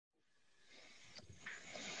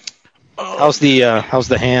how's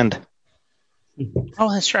the hand?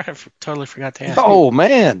 Oh, that's right. I totally forgot to ask. Oh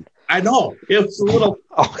man, I know it was a little.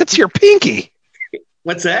 Oh, it's your pinky.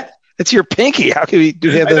 What's that? It's your pinky. How can we do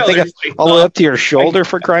you have that thing all the way up to your shoulder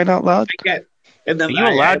for crying out loud? And then are you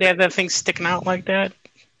allowed to have that thing sticking out like that?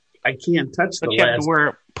 I can't touch the you have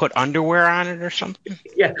to put underwear on it or something?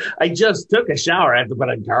 Yeah, I just took a shower. I have to put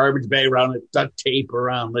a garbage bag around it, duct tape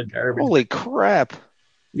around the garbage. Holy crap.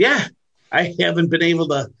 Yeah, I haven't been able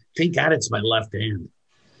to. Thank God it's my left hand.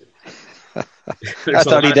 I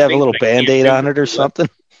thought he'd have a little Band-Aid on it or something.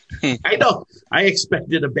 I know. I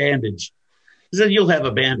expected a bandage. He said, you'll have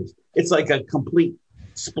a bandage. It's like a complete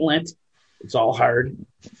splint. It's all hard.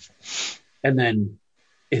 And then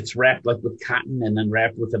it's wrapped like with cotton and then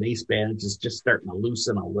wrapped with an ace bandage. It's just starting to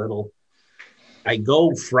loosen a little. I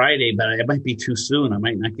go Friday, but it might be too soon. I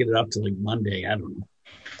might not get it up till like Monday. I don't know.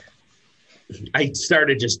 I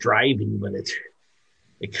started just driving, but it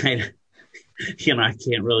kind of, I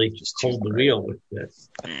can't really just hold the wheel with this.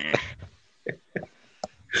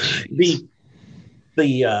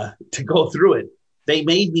 To go through it, they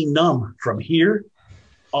made me numb from here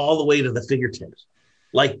all the way to the fingertips,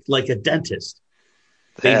 like a dentist.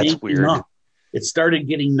 That's weird. Numb. It started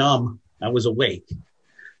getting numb. I was awake.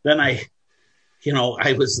 Then I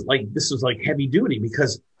was like, this was like heavy duty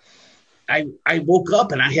because I woke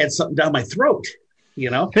up and I had something down my throat,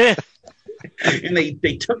 and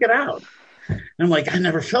they took it out. And I'm like, I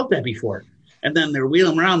never felt that before. And then they're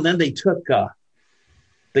wheeling around. Then they took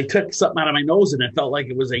something out of my nose and it felt like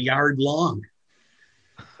it was a yard long,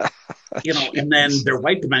 and then they're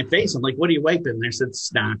wiping my face. I'm like, what are you wiping? And they said,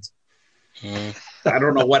 snot. I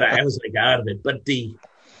don't know what I was like out of it,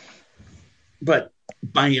 but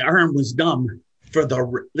my arm was numb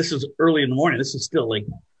this is early in the morning. This is still like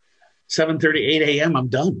 7:30, 8 a.m. I'm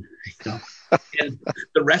done. And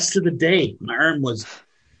the rest of the day, my arm was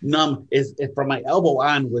numb. From my elbow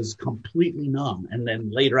on was completely numb. And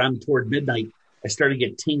then later on toward midnight, I started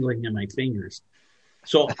getting tingling in my fingers.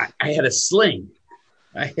 So I had a sling.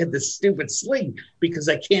 I had this stupid sling because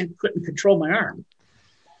I couldn't control my arm.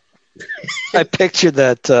 I pictured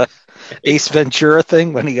that Ace Ventura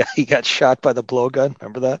thing when he got shot by the blowgun.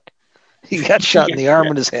 Remember that? He got shot in the arm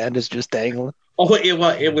and his hand is just dangling. Oh,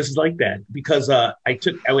 it was like that because I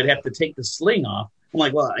would have to take the sling off. I'm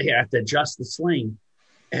like, well, I have to adjust the sling.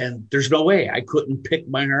 And there's no way I couldn't pick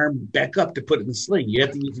my arm back up to put it in the sling. You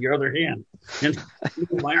have to use your other hand and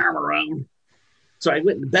move my arm around. So I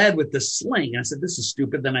went to bed with the sling. I said, this is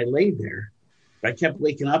stupid. Then I laid there. But I kept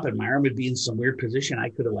waking up and my arm would be in some weird position. I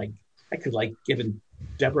could given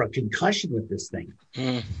Deborah a concussion with this thing.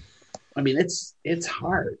 I mean, it's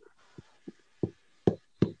hard.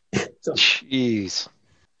 So, jeez.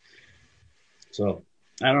 So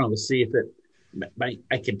I don't know. We'll see if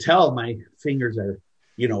I can tell my fingers are,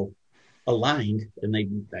 aligned, and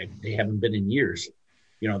they haven't been in years.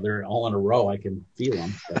 They're all in a row. I can feel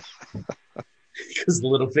them because the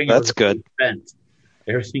little finger. That's good. Bent.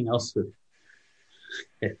 Everything else was.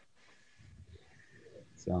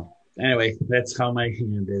 So anyway, that's how my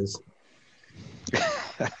hand is.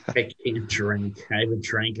 I can't drink. I haven't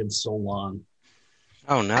drank in so long.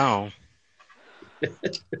 Oh no!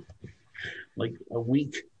 Like a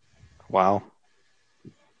week. Wow.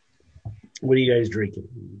 What are you guys drinking?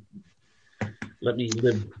 Let me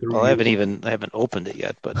live through. Well, I haven't opened it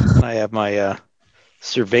yet, but I have my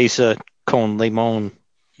Cerveza con Limon.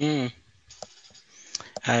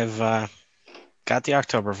 I've got the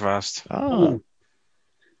Oktoberfest. Oh,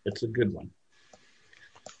 it's a good one.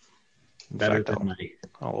 Better than my.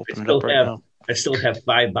 I'll open it up right now. I still have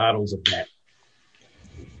 5 bottles of that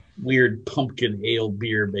weird pumpkin ale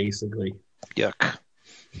beer, basically. Yuck.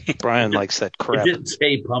 Brian likes that crap. It didn't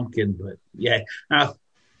say pumpkin, but yeah, I'll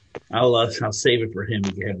save it for him.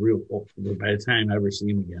 He had real by the time I ever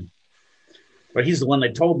see him again. But he's the one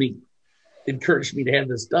that encouraged me to have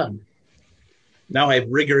this done. Now I have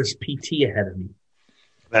rigorous PT ahead of me.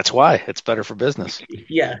 That's why it's better for business.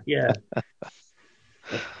 Yeah.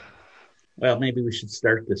 Well, maybe we should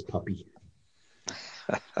start this puppy.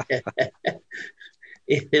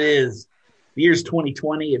 It is. The year's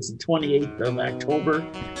 2020. It's the 28th of October,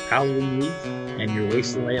 Halloween week, and you're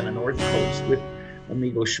wasting away on the North Coast with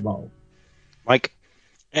Amigo Schmo. Mike.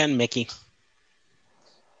 And Mickey.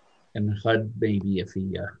 And HUD, maybe, if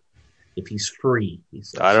he's free. He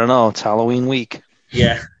says. I don't know. It's Halloween week.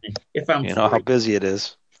 Yeah. If I'm free. How busy it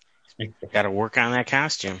is. Got to work on that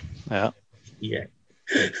costume. Yeah. Yeah.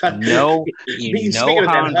 How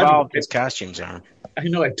involved his costumes are. I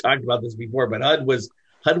know I've talked about this before, but HUD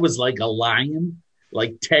was like a lion,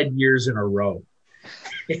 like 10 years in a row.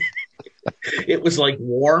 It was like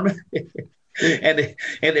warm. and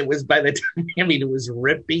it was by the time, I mean, it was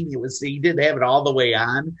ripping. He didn't have it all the way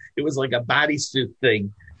on. It was like a bodysuit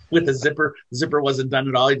thing with a zipper. The zipper wasn't done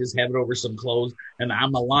at all. He just had it over some clothes, and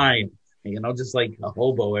I'm a lion, just like a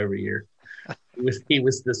hobo every year. He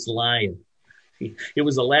was this lion. It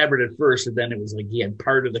was elaborate at first, and then it was like he had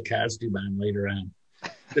part of the costume on later on,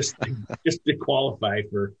 just to qualify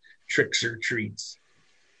for tricks or treats.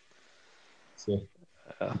 So.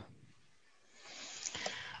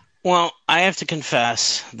 Well, I have to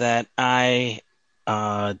confess that I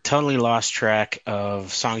totally lost track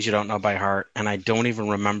of Songs You Don't Know by Heart, and I don't even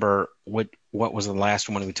remember what was the last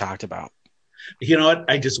one we talked about. You know what?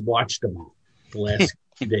 I just watched them all the last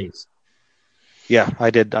few days. Yeah, I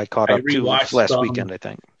did. I caught up to last weekend, I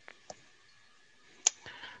think.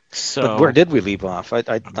 So, but where did we leave off? Well,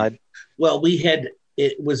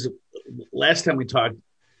 it was last time we talked.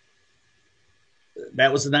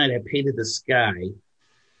 That was the night I painted the sky,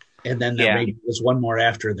 and then there was one more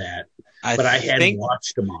after that. But I hadn't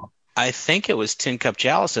watched them all. I think it was Tin Cup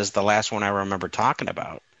Chalices, the last one I remember talking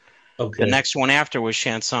about. Okay. The next one after was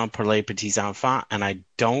Chanson pour les petits enfants, and I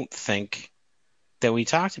don't think that we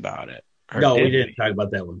talked about it. No, we didn't talk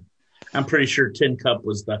about that one. I'm pretty sure Tin Cup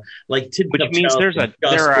was Tin Which Cup. Means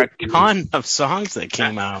there are a ton of songs that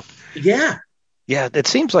came out. Yeah. Yeah, it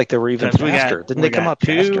seems like they were even faster. Didn't they come up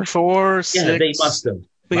 2, faster? 4, 6. Yeah, they must have.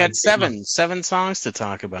 We got seven songs to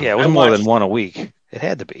talk about. Yeah, it was more than one a week. It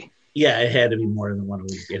had to be. Yeah, it had to be more than one a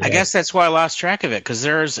week. I guess that's why I lost track of it, because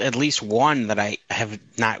there's at least one that I have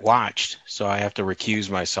not watched, so I have to recuse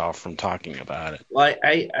myself from talking about it. Well,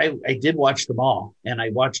 I did watch them all, and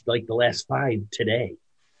I watched like the last 5 today.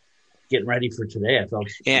 Getting ready for today, I felt.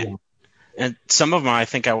 Yeah. And some of them, I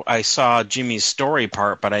think I saw Jimmy's story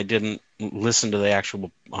part, but I didn't listen to the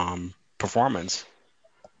actual performance.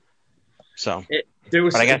 So,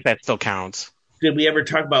 but I guess that still counts. Did we ever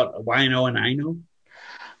talk about Wino and I Know?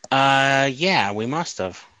 Yeah, we must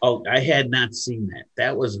have. Oh, I had not seen that.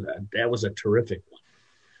 That was a terrific one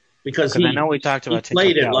because I know we talked about. He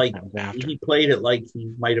played it like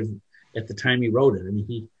he might have at the time he wrote it. I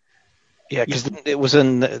mean, Yeah, because it was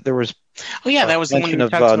there was. Oh yeah, that was the one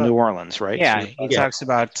of New Orleans, right? Yeah, he talks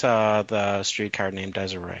about the streetcar named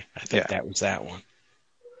Desiree. I think that was that one.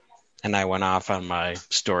 And I went off on my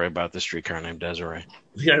story about the streetcar named Desiree.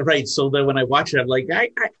 Yeah, right. So then when I watch it, I'm like, I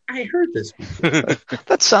heard this before.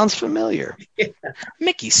 That sounds familiar. Yeah.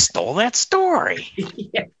 Mickey stole that story.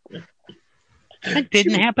 Yeah. That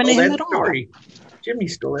didn't happen to him at all. Jimmy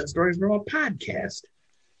stole that story from a podcast.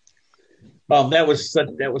 That was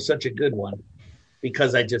such a good one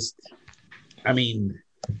because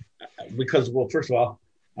first of all,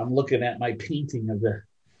 I'm looking at my painting of the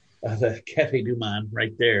Café Du Monde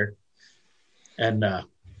right there. And I'm,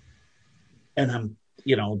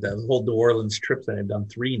 the whole New Orleans trip that I've done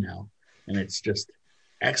 3 now, and it's just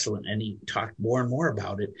excellent. And he talked more and more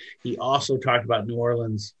about it. He also talked about New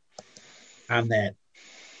Orleans on that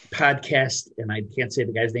podcast, and I can't say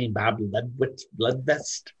the guy's name, Bob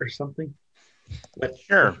Ludvest or something. But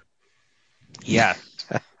sure. Yeah.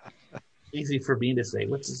 Easy for me to say.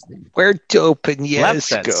 What's his name? Where dope and yes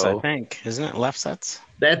Lefsetz, go. I think. Isn't it Lefsetz?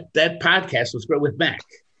 That podcast was great with Mac.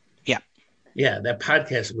 Yeah. Yeah, that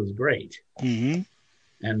podcast was great. Mm-hmm.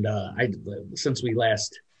 And since we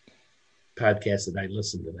last podcasted, I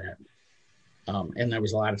listened to that. And there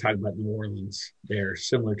was a lot of talk about New Orleans there,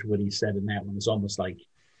 similar to what he said in that one. It's almost like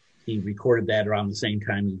he recorded that around the same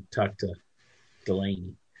time he talked to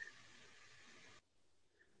Delaney.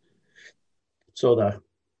 So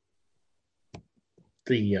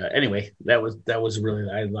anyway, that was really,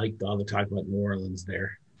 I liked all the talk about New Orleans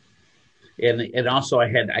there. And also I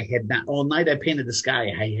had not, all night I painted the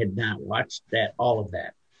sky. I had not watched all of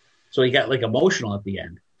that. So he got like emotional at the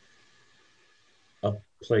end of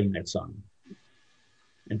playing that song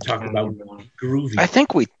and talking about groovy. I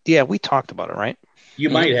think we talked about it, right? You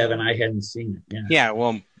might have, and I hadn't seen it. Yeah. Yeah.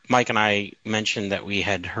 Well, Mike and I mentioned that we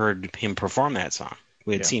had heard him perform that song.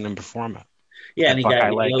 We had seen him perform it. Yeah, and he got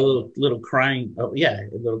a little crying. Oh, yeah,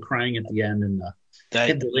 a little crying at the end, and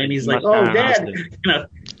Delaney's like, "Oh, Dad!"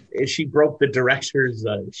 She broke the directors.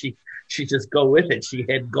 She just go with it. She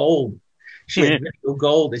had gold. She had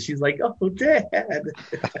gold, and she's like, "Oh, Dad!"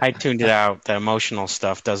 I tuned it out. The emotional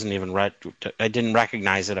stuff doesn't even. I didn't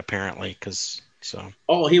recognize it apparently because. So.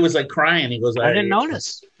 Oh, he was like crying. He goes, "I didn't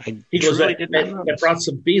notice." That brought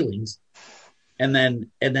some feelings. And then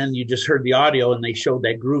you just heard the audio, and they showed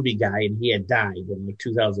that groovy guy, and he had died in like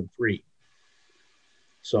 2003.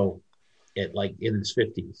 So, in his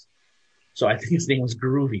 50s. So I think his name was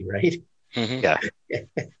Groovy, right? Mm-hmm. Yeah.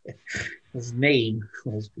 His name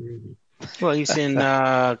was Groovy. Well, he's in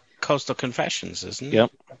Coastal Confessions, isn't it?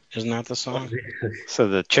 Yep. Isn't that the song? So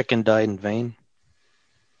the chicken died in vain.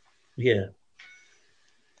 Yeah.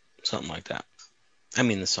 Something like that. I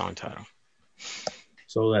mean, the song title.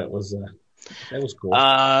 So that was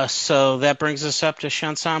cool. So that brings us up to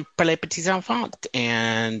Chanson pour les petits enfants,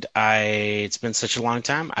 and it's been such a long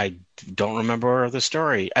time. I don't remember the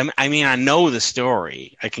story. I mean, I know the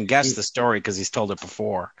story. I can guess the story because he's told it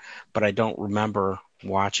before, but I don't remember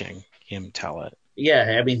watching him tell it.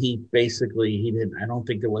 Yeah, I mean, he didn't. I don't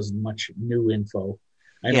think there was much new info.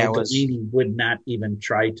 I know Delaney would not even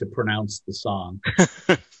try to pronounce the song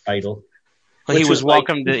title. Well, he was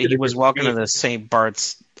welcome to the St.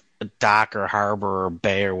 Bart's dock or harbor or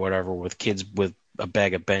bay or whatever with kids with a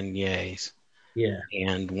bag of beignets. Yeah.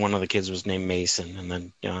 And one of the kids was named Mason, and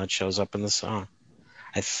then it shows up in the song.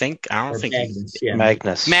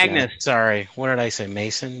 Magnus. Magnus. Yeah. Sorry, what did I say?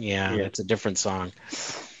 Mason? Yeah, it's a different song.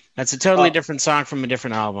 That's a totally different song from a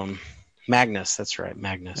different album. Magnus. That's right,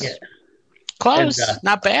 Magnus. Yeah. Close. And,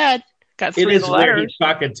 not bad. Got 3 letters. Where he's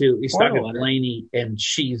talking to Delaney, and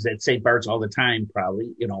she's at St. Bart's all the time,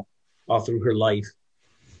 probably, all through her life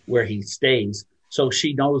where he stays. So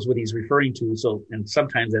she knows what he's referring to. So, and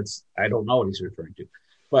sometimes I don't know what he's referring to,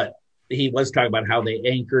 but he was talking about how they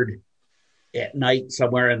anchored at night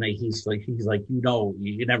somewhere, and he's like,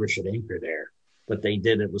 you never should anchor there, but they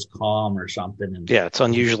did. It was calm or something. And yeah, it's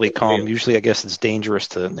unusually calm. Usually, I guess it's dangerous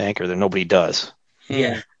to anchor there. Nobody does.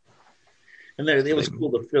 Yeah. And it was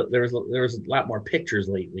cool to feel. There was a lot more pictures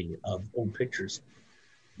lately of old pictures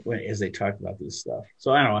as they talked about this stuff.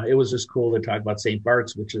 So I don't know. It was just cool to talk about St.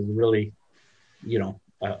 Bart's, which is really,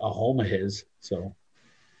 a home of his. So,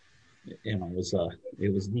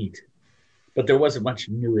 it was neat. But there wasn't much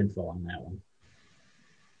new info on that one.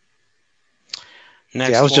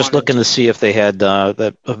 I was just looking to see if they had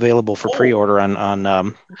that available for pre-order on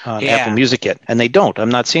Apple Music yet, and they don't. I'm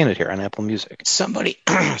not seeing it here on Apple Music. Somebody,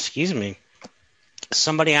 excuse me.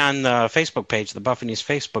 Somebody on the Facebook page, the Buffy News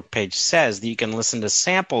Facebook page, says that you can listen to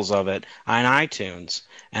samples of it on iTunes,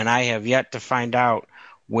 and I have yet to find out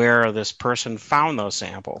where this person found those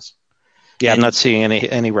samples. Yeah, I'm not seeing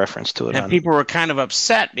any reference to it. And people were kind of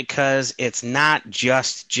upset because it's not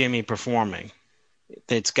just Jimmy performing.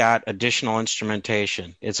 It's got additional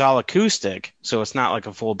instrumentation. It's all acoustic, so it's not like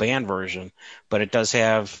a full band version, but it does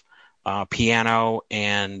have piano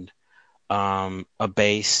and a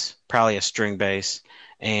bass, probably a string bass,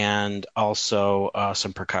 and also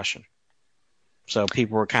some percussion. So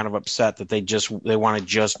people were kind of upset that they wanted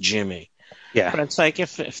just Jimmy. Yeah, but it's like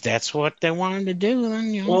if that's what they wanted to do,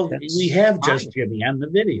 then well, we have just Jimmy on the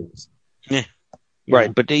videos. Yeah,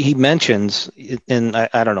 right. But he mentions, and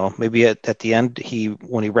I don't know, maybe at the end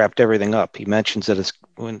when he wrapped everything up, he mentions that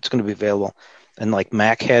when it's going to be available, and like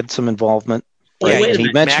Mac had some involvement. Yeah, and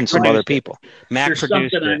he mentioned some other people. There's something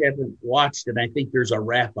I haven't watched, and I think there's a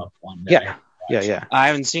wrap-up one. Yeah. I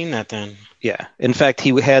haven't seen that then. Yeah. In fact,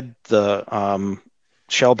 he had the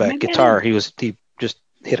Shellback guitar. He just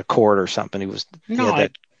hit a chord or something. He had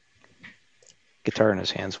that guitar in his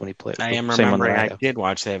hands when he played. I am remembering I did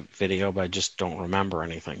watch that video, but I just don't remember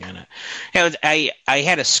anything in it. I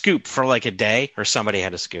had a scoop for like a day, or somebody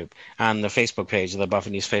had a scoop on the Facebook page, the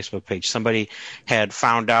Buffy News Facebook page. Somebody had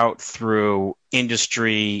found out through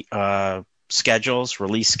industry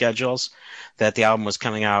release schedules, that the album was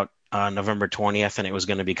coming out November 20th, and it was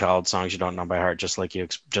going to be called Songs You Don't Know by Heart, just like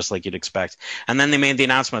you'd expect. And then they made the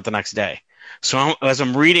announcement the next day. So as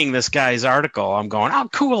I'm reading this guy's article, I'm going, oh,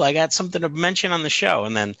 cool, I got something to mention on the show.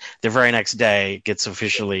 And then the very next day, it gets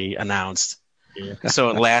officially announced. Yeah. So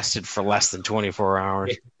it lasted for less than 24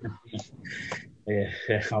 hours. Yeah,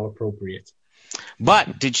 how appropriate.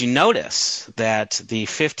 But did you notice that the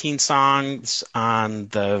 15 songs on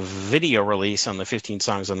the video release on the 15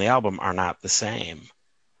 songs on the album are not the same?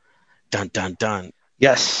 Dun, dun, dun.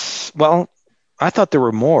 Yes. Well, I thought there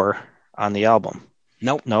were more on the album.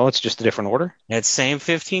 Nope. No, it's just a different order? It's same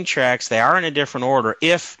 15 tracks. They are in a different order.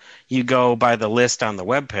 If you go by the list on the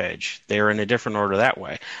webpage, they're in a different order that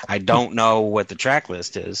way. I don't know what the track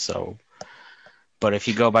list is, but if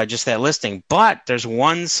you go by just that listing. But there's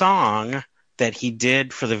one song that he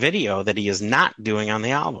did for the video that he is not doing on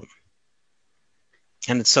the album.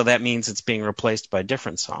 And so that means it's being replaced by a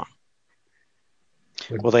different song.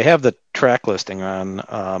 Well, they have the track listing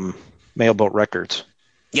on Mailboat Records.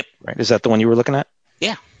 Yep. Right. Is that the one you were looking at?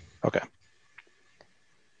 Yeah. Okay.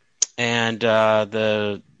 And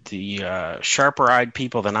the sharper-eyed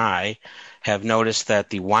people than I have noticed that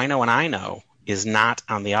the Wino and I Know is not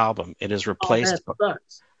on the album. It is replaced.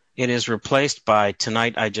 It is replaced by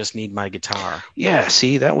Tonight I Just Need My Guitar. Yeah.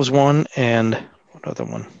 See, that was one, and what other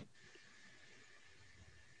one?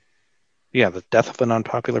 Yeah, the death of an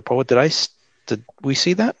unpopular poet. Did we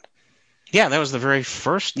see that? Yeah, that was the very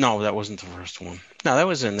first. No, that wasn't the first one. No, that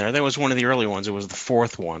was in there. That was one of the early ones. It was the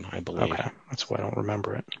fourth one, I believe. Okay, that's why I don't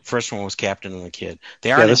remember it. First one was Captain and the Kid.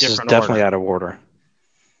 They are in a this is different definitely order. out of order.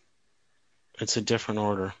 It's a different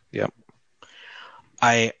order. Yep.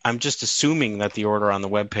 I'm just assuming that the order on the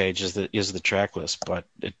webpage is the track list, but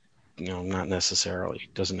it, not necessarily.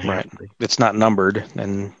 It doesn't have to be. It's not numbered,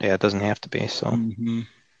 and it doesn't have to be. So. Mm-hmm.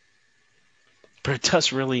 But it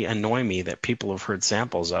does really annoy me that people have heard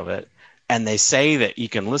samples of it, and they say that you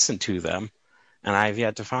can listen to them, and I've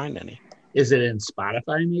yet to find any. Is it in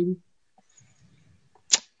Spotify, maybe?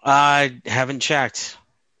 I haven't checked.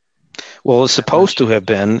 Well, it's supposed to have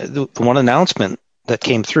been the one announcement that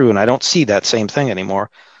came through, and I don't see that same thing anymore,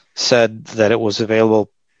 said that it was available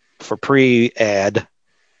for pre-ad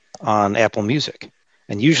on Apple Music.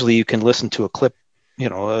 And usually you can listen to a clip,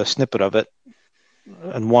 a snippet of it,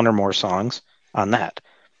 and one or more songs on that.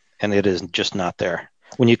 And it is just not there.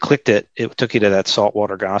 When you clicked it, it took you to that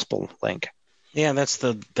Saltwater Gospel link. Yeah,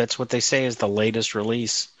 that's what they say is the latest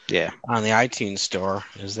release. Yeah. On the iTunes store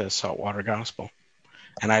is the Saltwater Gospel.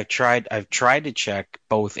 And I've tried to check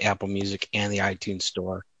both Apple Music and the iTunes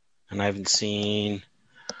store, and I haven't seen.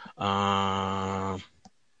 I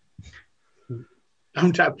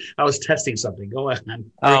was testing something. Go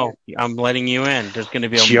on. Oh, I'm letting you in. There's going to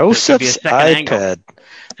be Joseph's iPad. Angle.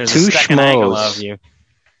 There's a second angle of you.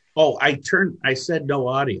 Oh, I said no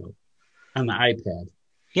audio on the iPad.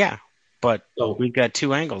 Yeah, but we've got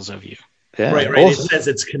two angles of you. Yeah, right. It says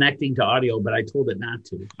it's connecting to audio, but I told it not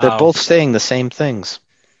to. They're both saying the same things.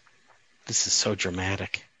 This is so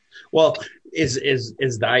dramatic. Well, is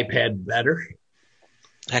the iPad better?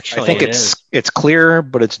 Actually, I think it's clearer,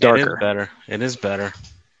 but it's darker. It is better.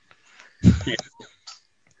 Yeah.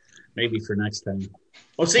 Maybe for next time.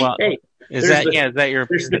 Oh, see, well, hey, is that your?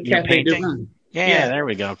 There's the Cafe du Monde. Yeah, there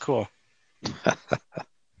we go. Cool.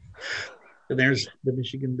 And there's the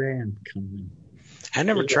Michigan band coming. I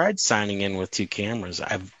never tried signing in with two cameras.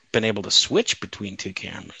 I've been able to switch between two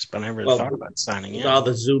cameras, but I never thought about signing in. All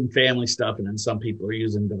the Zoom family stuff, and then some people are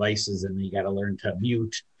using devices, and you got to learn to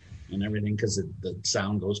mute and everything because the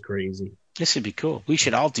sound goes crazy. This would be cool. We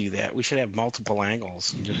should all do that. We should have multiple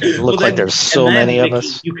angles. It looks like there's so many of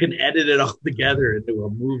us. You can edit it all together into a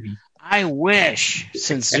movie. I wish,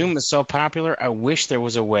 since Zoom is so popular, I wish there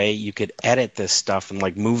was a way you could edit this stuff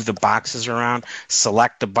and move the boxes around,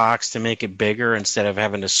 select the box to make it bigger instead of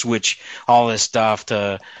having to switch all this stuff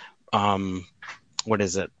to,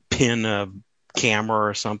 pin a camera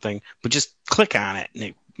or something. But just click on it and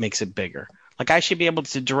it makes it bigger. I should be able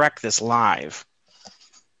to direct this live.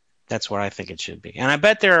 That's what I think it should be. And I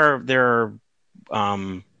bet there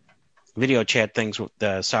are video chat things with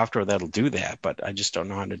the software that'll do that, but I just don't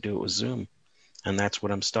know how to do it with Zoom, and that's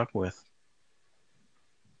what I'm stuck with.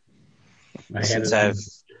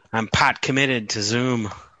 I'm pot committed to Zoom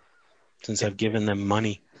since I've given them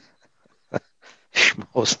money.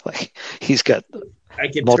 Mostly, he's got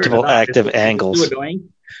multiple active angles. Too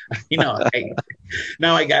annoying.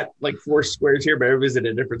 Now I got 4 squares here, but everybody's in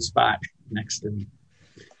a different spot next to me.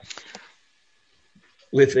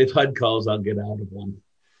 If HUD calls, I'll get out of one.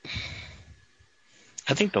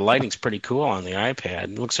 I think the lighting's pretty cool on the iPad.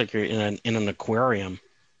 It looks like you're in an aquarium.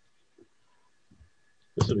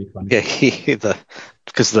 This would be fun. Yeah,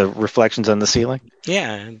 because the reflections on the ceiling.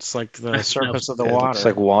 Yeah, it's like the surface of the water. It's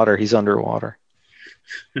like water. He's underwater.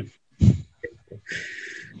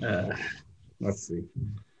 Let's see.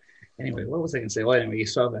 Anyway, what was I going to say? Well, anyway, you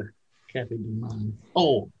saw the Cafe du Monde.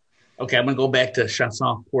 Oh, okay. I'm going to go back to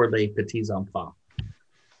Chanson pour les petits enfants.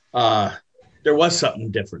 There was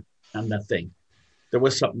something different on that thing. There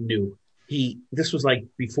was something new. This was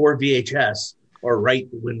before VHS, or right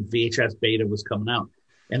when VHS beta was coming out.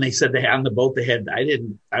 And they said on the boat they had, I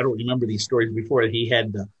don't remember these stories before, he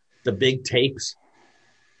had the big tapes.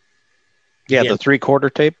 Yeah, the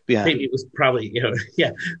 3/4 tape. Yeah. It was probably,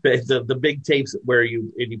 the big tapes where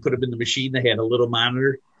you put them in the machine, they had a little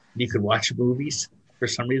monitor and you could watch movies for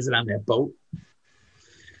some reason on that boat.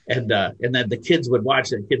 And then the kids would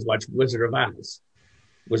watch it. Kids watch Wizard of Oz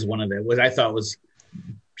was one of them. What I thought was,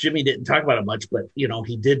 Jimmy didn't talk about it much, but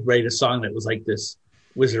he did write a song that was like this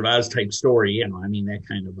Wizard of Oz type story. That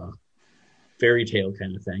kind of a fairy tale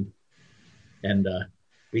kind of thing. And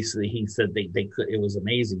basically, he said they could. It was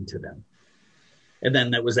amazing to them. And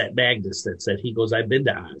then there was that Magnus that said, he goes, "I've been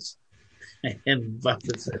to Oz," and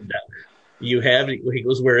Buffett said, "You have?" He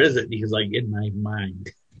goes, "Where is it?" And he's like, "In my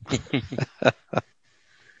mind."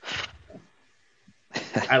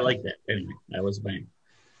 I like that. Anyway, that was bang.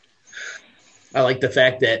 I like the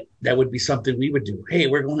fact that would be something we would do. Hey,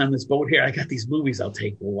 we're going on this boat here. I got these movies I'll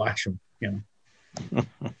take. We'll watch them. you know,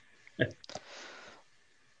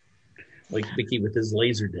 like Mickey with his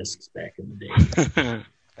laser discs back in the day.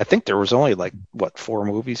 I think there was only like 4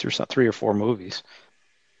 movies or something, 3 or 4 movies.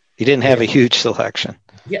 He didn't have a huge selection.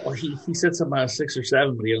 Yeah, well, he said something about 6 or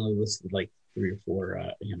 7, but he only listed like 3 or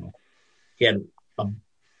 4. He had a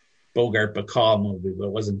Bogart Bacall movie, but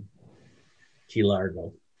it wasn't Key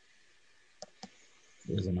Largo.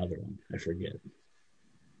 There was another one. I forget.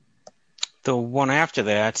 The one after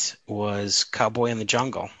that was Cowboy in the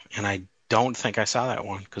Jungle, and I don't think I saw that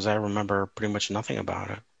one because I remember pretty much nothing about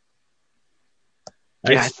it.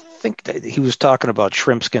 Yeah, I think that he was talking about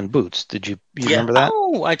shrimp skin boots. Did you remember that?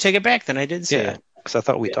 Oh, I take it back. Then I did see it. Because I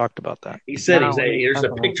thought we talked about that. He said, there's a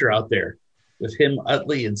picture out there with him,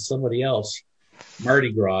 Utley, and somebody else,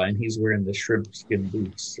 Mardi Gras, and he's wearing the shrimp skin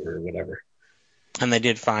boots or whatever. And they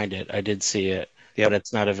did find it. I did see it, but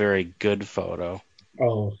it's not a very good photo.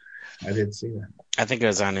 Oh, I didn't see that. I think it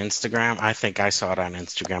was on Instagram. I think I saw it on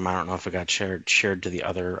Instagram. I don't know if it got shared to the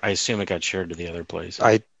other. I assume it got shared to the other place.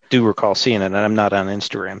 I do recall seeing it, and I'm not on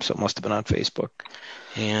Instagram, so it must have been on Facebook.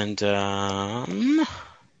 And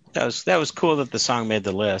that was cool that the song made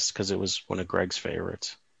the list because it was one of Greg's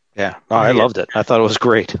favorites. Yeah, I loved it. I thought it was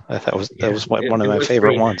great. That was one of my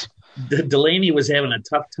favorite ones. Delaney was having a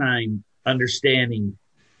tough time understanding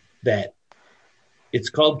that it's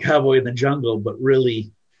called Cowboy in the Jungle, but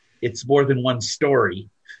really it's more than one story.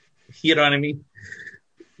 You know what I mean?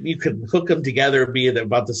 You could hook them together, be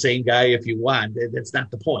about the same guy if you want. That's not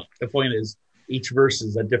the point. The point is each verse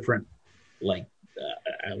is a different, I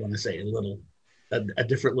want to say a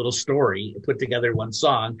different little story put together in one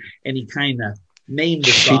song. And he kind of named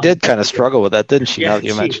the song. She did kind of struggle with that, didn't she? Yeah, now that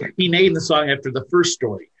you mentioned it. He named the song after the first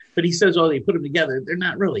story, but he says, they put them together. They're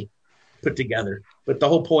not really put together. But the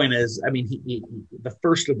whole point is, I mean, he the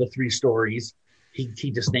first of the 3 stories, he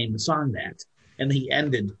just named the song that. And he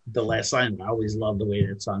ended the last line. I always loved the way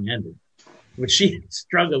that song ended. But she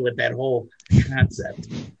struggled with that whole concept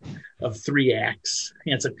of 3 acts.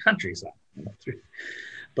 Yeah, it's a country song.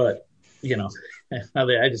 But,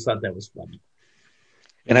 I just thought that was funny.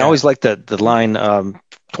 And I always liked the line,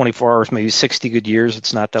 24 hours, maybe 60 good years.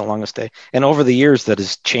 It's not that long a stay. And over the years, that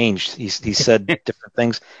has changed. He said different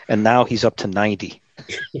things, and now he's up to 90.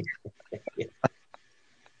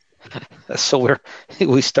 So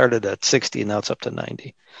we started at 60, and now it's up to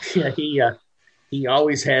 90. Yeah, he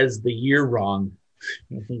always has the year wrong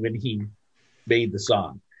when he made the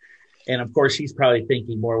song. And of course, he's probably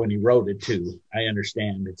thinking more when he wrote it too. I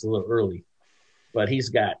understand it's a little early, but he's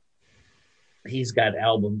got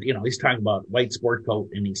album, he's talking about White Sport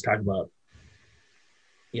Coat, and he's talking about,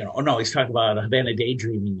 he's talking about Havana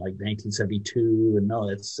Daydreaming, like 1972, and no,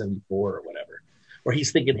 that's 74 or whatever. Or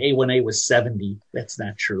he's thinking A1A was 70. That's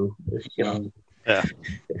not true. Yeah.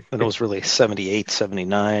 And it was really 78,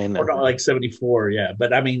 79. Or no, like 74, yeah.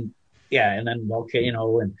 But I mean, yeah, and then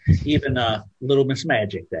Volcano, and even Little Miss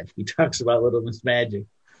Magic, that he talks about Little Miss Magic,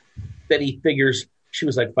 that he figures she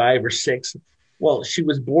was like 5 or 6. Well, she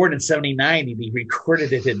was born in 79, and he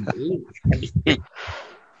recorded it in 8.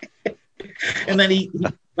 And then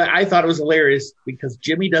but I thought it was hilarious because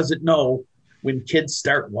Jimmy doesn't know when kids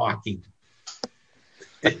start walking.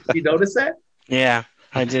 Did you notice that? Yeah,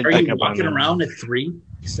 I did. Are you walking around at 3?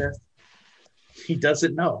 He says he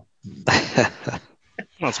doesn't know.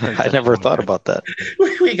 I never thought about that.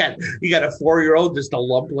 We got a 4-year-old just a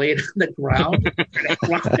lump laying on the ground,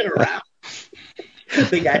 walking around.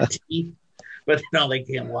 They got teeth, but no, they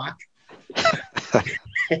can't walk.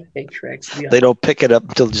 It cracks me up. They don't pick it up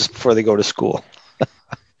until just before they go to school.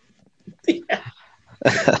 Yeah.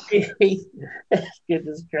 It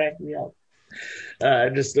just cracked me up.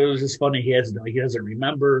 It was just funny. He doesn't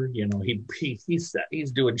remember.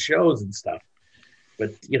 He's doing shows and stuff.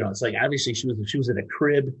 But it's like obviously she was in a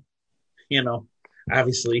crib.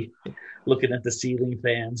 Obviously looking at the ceiling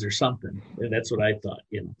fans or something. And that's what I thought.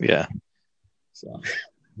 Yeah. So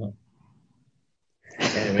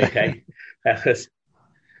anyway,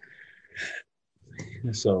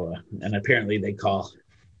 and apparently they call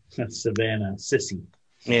Savannah Sissy.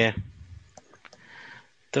 Yeah.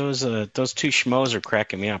 Those 2 schmoes are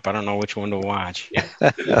cracking me up. I don't know which one to watch.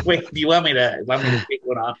 Wait, do you want me to take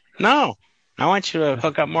one off? No, I want you to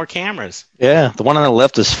hook up more cameras. Yeah, the one on the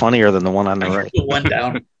left is funnier than the one on the right. Put one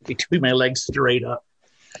down between my legs straight up.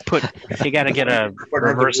 You got to get a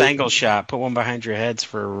reverse angle shot. Put one behind your heads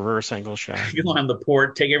for a reverse angle shot. You go on the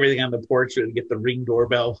porch, take everything on the porch, and get the Ring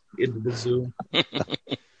doorbell into the Zoom.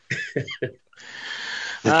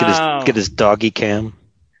 Get his doggy cam.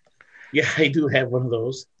 Yeah, I do have one of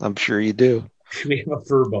those. I'm sure you do. We have a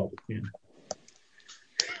Furbo. Yeah.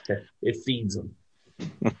 It feeds them.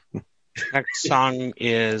 Next song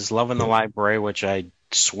is Love in the Library, which I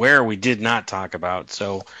swear we did not talk about.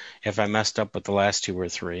 So if I messed up with the last two or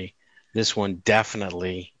three, this one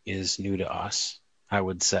definitely is new to us, I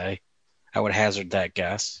would say. I would hazard that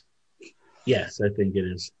guess. Yes, I think it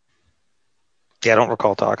is. Yeah, I don't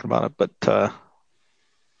recall talking about it, but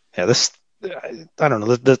yeah, this I don't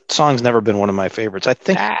know. The song's never been one of my favorites. I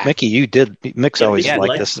think Mickey, you did. Mick's always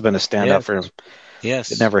liked this. Has been a standout for him.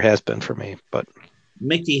 Yes, it never has been for me, but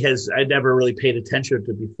Mickey I never really paid attention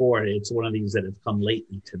to before. It's one of these that have come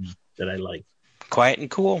lately to me that I like. Quiet and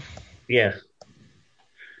Cool. Yeah.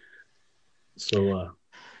 So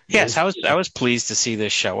yes, I was pleased to see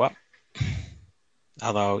this show up.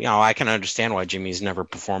 Although, I can understand why Jimmy's never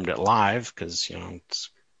performed it live because, it's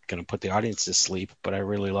going to put the audience to sleep, but I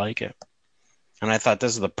really like it. And I thought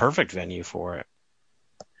this is the perfect venue for it.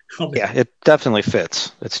 Yeah, it definitely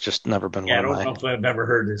fits. It's just never been one of mine. I don't know if I've ever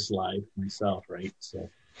heard this live myself, right? So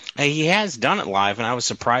he has done it live, and I was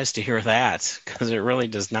surprised to hear that because it really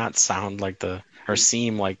does not sound like or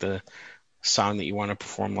seem like the song that you want to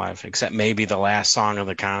perform live, except maybe the last song of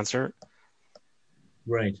the concert.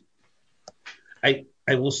 Right.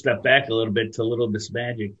 I will step back a little bit to Little Miss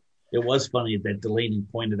Magic. It was funny that Delaney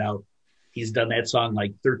pointed out he's done that song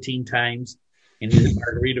like 13 times and he's in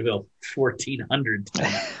Margaritaville 1,400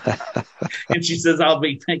 times. And she says, I'll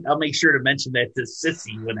make sure to mention that to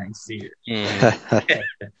Sissy when I see her. Mm-hmm.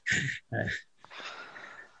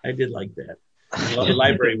 I did like that. The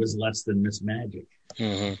library was less than Miss Magic.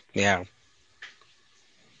 Mm-hmm. Yeah.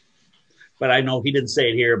 But I know he didn't say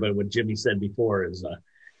it here, but what Jimmy said before is,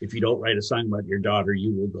 if you don't write a song about your daughter,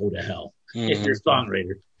 you will go to hell. Mm-hmm. If you're a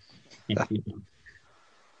songwriter.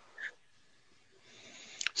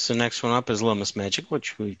 So next one up is Little Miss Magic,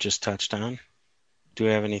 which we just touched on. Do we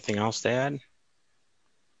have anything else to add?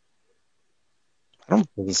 I don't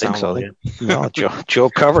think so. No, Joe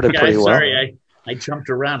covered it pretty well. Sorry, I jumped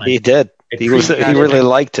around. He did. He really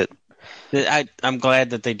liked it. I'm glad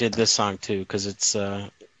that they did this song too, because it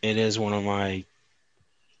is one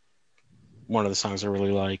of the songs I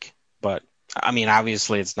really like. But I mean,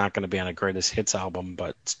 obviously, it's not going to be on a greatest hits album,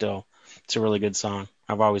 but still, it's a really good song.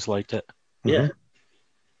 I've always liked it. Yeah.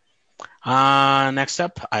 Next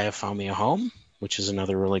up, I Have Found Me a Home, which is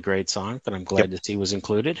another really great song that I'm glad to see was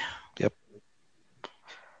included. Yep.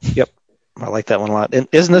 I like that one a lot. And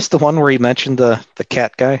isn't this the one where he mentioned the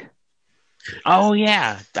cat guy? Oh,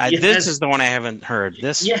 yeah. This is the one I haven't heard.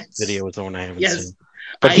 This video is the one I haven't seen.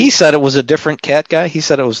 But he said it was a different cat guy. He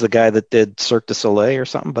said it was the guy that did Cirque du Soleil or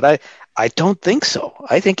something. But I don't think so.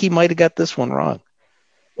 I think he might have got this one wrong.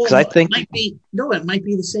 Well, it might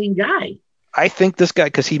be the same guy. I think this guy,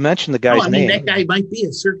 because he mentioned the guy's name. That guy might be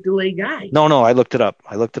a Cirque du Soleil guy. No, I looked it up.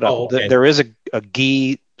 Oh, okay. There is a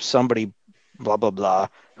Guy, somebody, blah, blah, blah,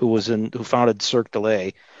 who founded Cirque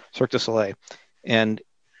du Soleil. And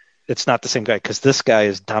it's not the same guy, because this guy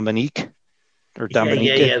is Dominique. Or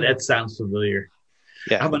Dominique. Yeah, that sounds familiar.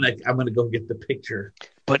 Yeah. I'm gonna go get the picture.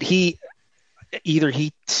 But he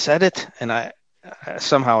said it, and I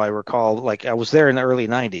somehow I recall, like, I was there in the early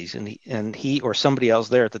 90s, and he or somebody else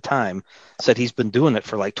there at the time said he's been doing it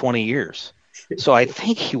for like 20 years. So I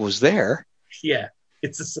think he was there. Yeah.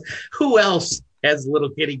 Who else has little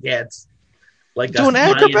kitty cats like doing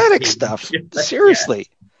acrobatic stuff? Seriously.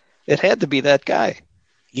 Yeah. It had to be that guy.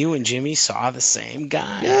 You and Jimmy saw the same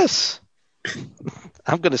guy. Yes.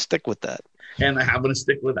 I'm going to stick with that. And I'm going to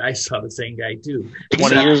stick with I saw the same guy too.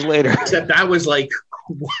 20 years later. Except I was like,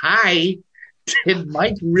 why did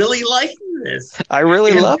Mike really like this? I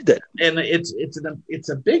really loved it. And it's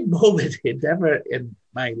a big moment in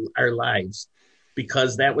our lives,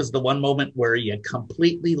 because that was the one moment where you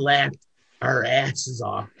completely laughed our asses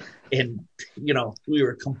off. And, we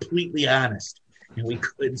were completely honest and we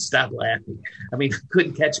couldn't stop laughing. I mean, I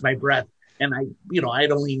couldn't catch my breath. And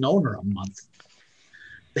I'd only known her a month.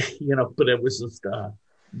 But it was just,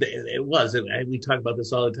 we talk about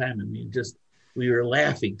this all the time. I mean, we were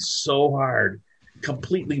laughing so hard,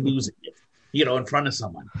 completely losing it, in front of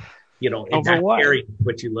someone, and not caring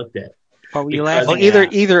what you looked at. What were you laughing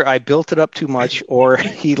at? Either I built it up too much or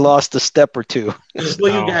he lost a step or two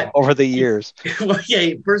over the years. Well,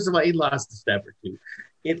 yeah, first of all, he lost a step or two.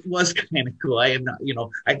 It was kind of cool. I am not,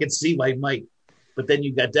 I could see why Mike, but then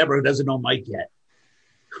you got Deborah who doesn't know Mike yet.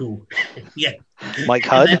 Who? Yeah. Mike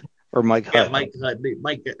Hudd or Mike Hudd? Yeah, Mike Hudd.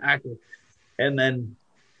 Mike Acker. And then,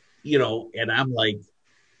 and I'm like,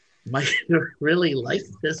 Mike really liked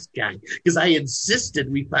this guy because I insisted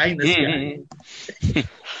we find this guy.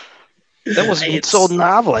 That was so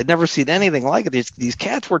novel. I'd never seen anything like it. These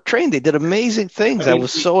cats were trained. They did amazing things. I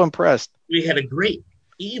was so impressed. We had a great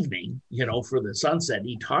evening, for the sunset.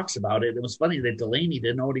 He talks about it. It was funny that Delaney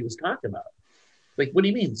didn't know what he was talking about. Like, what do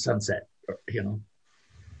you mean sunset? He's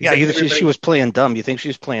Yeah, like, she was playing dumb. You think she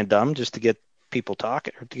was playing dumb just to get people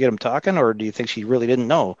talking, or to get them talking, or do you think she really didn't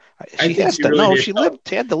know? I think she really know. didn't She know.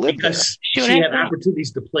 had to live because She she would had have to.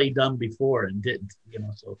 opportunities to play dumb before and didn't.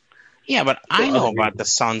 So Yeah, but I Well, know other about the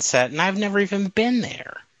reasons. sunset, and I've never even been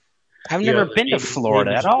there. I've Yeah, never the been to neighbors-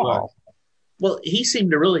 Florida neighbors at all. Well, he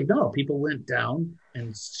seemed to really know. People went down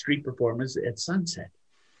and street performers at sunset.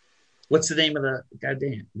 What's the name of the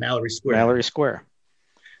goddamn Mallory Square? Mallory Square.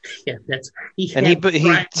 Yeah, that's he. And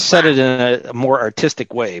he said it in a more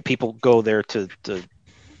artistic way. People go there to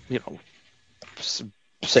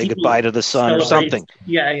say goodbye to the sun or something.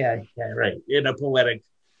 Yeah, right. In a poetic.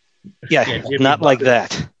 Yeah, not like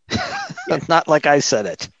that. Not like I said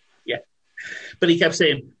it. Yeah, but he kept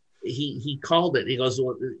saying he called it. He goes,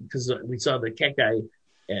 well, because we saw the cat guy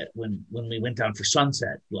when we went down for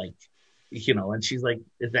sunset, like, and she's like,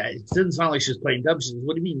 that it didn't sound like she was playing dumb. She goes,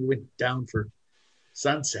 what do you mean you went down for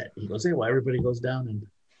sunset? He goes, hey, well, everybody goes down, and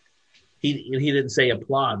he didn't say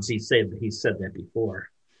applauds. He said that before,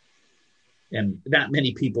 and not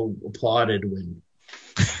many people applauded when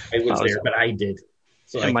I was there, but I did.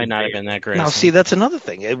 So it might not have been that great. Now, see, that's another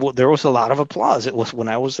thing. There was a lot of applause. It was when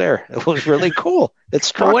I was there. It was really cool. It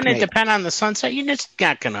struck But wouldn't me. it depend on the sunset? You're just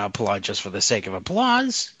not going to applaud just for the sake of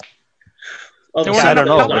applause. Oh, I don't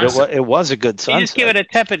know, but awesome. it was a good sunset. You just give it a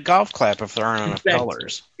tepid golf clap if there aren't enough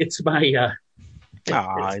colors. It's my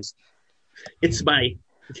it's my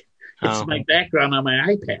background on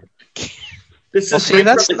my iPad. This is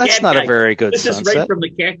that's not a very good sunset. This is right from the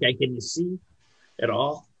cat guy. Can you see at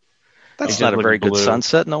all? That's not a very good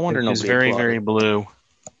sunset. No wonder nobody. It's very, very blue.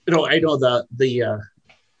 No, I know the.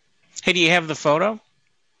 Hey, do you have the photo?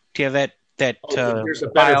 Do you have that? There's a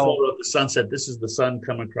better photo of the sunset. This is the sun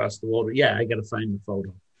coming across the water. Yeah, I got to find the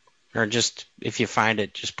photo. Or just, if you find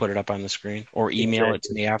it, just put it up on the screen or email it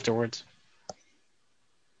to me afterwards.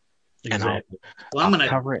 Exactly. And I'm going to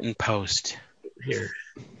cover it in post. Here.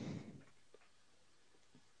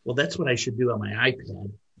 Well, that's what I should do on my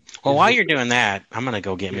iPad. Well, while you're doing that, I'm going to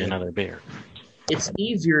go get me another beer. It's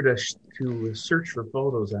easier to search for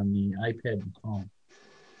photos on the iPad and phone.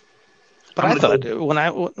 But I thought when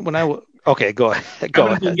I okay, go ahead. Go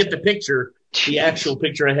ahead. Get the picture, the actual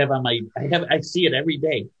picture I have on my. I see it every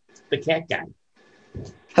day. The cat guy.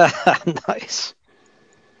 Nice.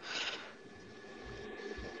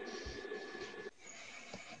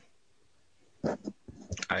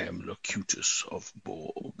 I am Locutus of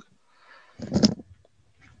Borg.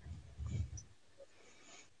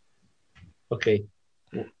 Okay.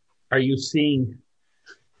 Are you seeing?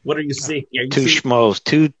 What are you seeing? Two schmoes.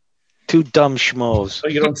 Two dumb schmoes. Oh,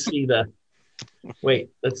 you don't see the. Wait.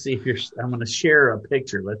 Let's see if you're. I'm going to share a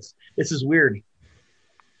picture. This is weird.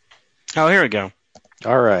 Oh, here we go.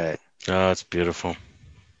 All right. Oh, it's beautiful.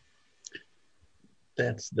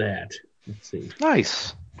 That's that. Let's see.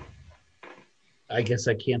 Nice. I guess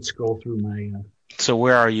I can't scroll through my. So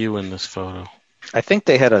where are you in this photo? I think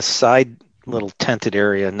they had a side little tented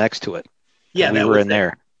area next to it. Yeah, we were in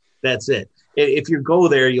there. That's it. If you go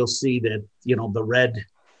there, you'll see that, the red,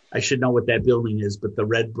 I should know what that building is, but the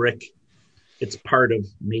red brick, it's part of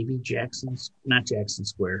maybe not Jackson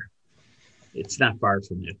Square. It's not far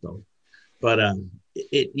from it though. But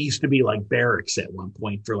it used to be like barracks at one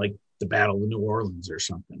point for like the Battle of New Orleans or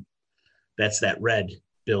something. That's that red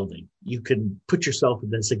building. You can put yourself in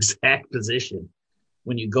this exact position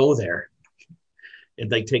when you go there and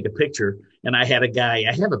they take a picture. And I have a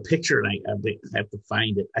picture and I have to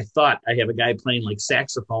find it. I thought I have a guy playing like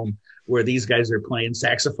saxophone where these guys are playing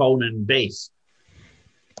saxophone and bass.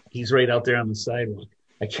 He's right out there on the sidewalk.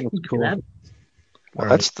 I can't cool. Well,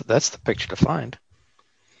 that's the picture to find.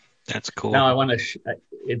 That's cool. Now I want to,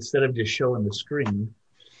 instead of just showing the screen,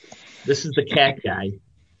 this is the cat guy.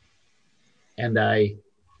 And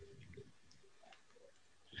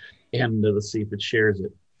let's see if it shares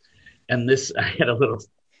it. And this, I had a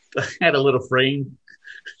little frame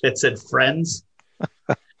that said "Friends."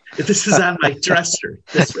 This is on my dresser.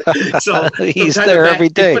 So he's there every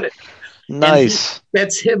day. Nice.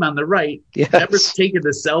 That's him on the right. Yes. Never taken the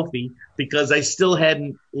selfie because I still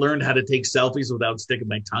hadn't learned how to take selfies without sticking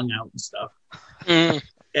my tongue out and stuff. And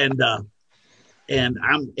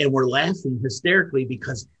we're laughing hysterically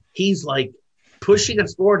because he's like pushing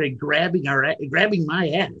us forward and grabbing my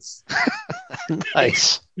ass.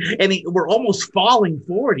 Nice. And we're almost falling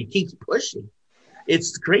forward. He keeps pushing.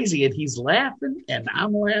 It's crazy. And he's laughing and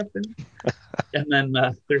I'm laughing. And then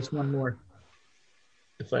there's one more.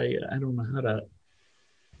 If I don't know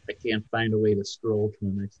I can't find a way to scroll to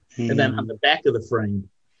the next. And then on the back of the frame,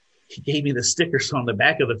 he gave me the sticker. So on the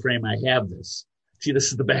back of the frame, I have this. See,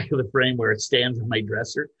 this is the back of the frame where it stands on my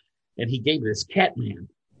dresser. And he gave me this Catman.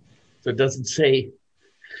 So it doesn't say,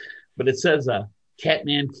 but it says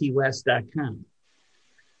catmankeywest.com.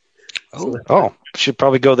 Should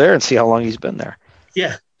probably go there and see how long he's been there.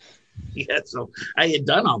 Yeah. Yeah. So I had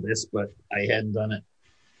done all this, but I hadn't done it.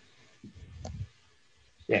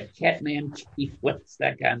 Yeah.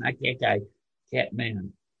 Catmankeywest.com. Not cat guy.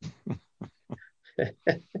 Catman.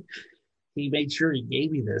 He made sure he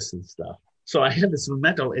gave me this and stuff. So I have this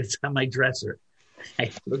memento. It's on my dresser.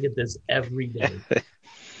 I look at this every day.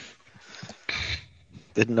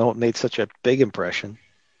 Didn't know it made such a big impression.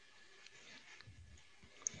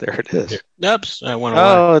 There it is. Oops, I went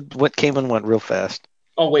away. What came and went real fast.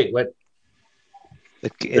 Oh, wait, what?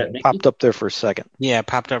 It popped up there for a second. Yeah, it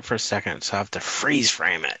popped up for a second, so I have to freeze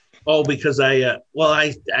frame it. Oh, because I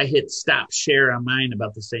hit stop share on mine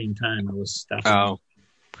about the same time. I was stopping. Oh.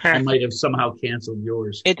 I might have somehow canceled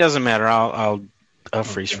yours. It doesn't matter. I'll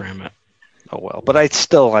freeze frame it. Oh well, but I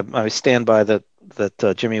stand by that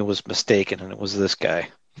Jimmy was mistaken, and it was this guy.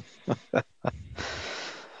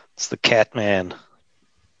 It's the Catman.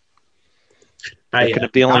 There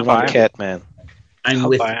could be only one Catman. I'm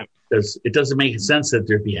with you, because it doesn't make sense that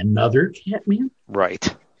there'd be another Catman.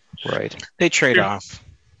 Right. They trade off.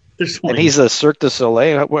 And he's a Cirque du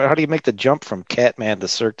Soleil. How do you make the jump from Catman to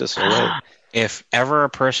Cirque du Soleil? If ever a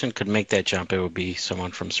person could make that jump, it would be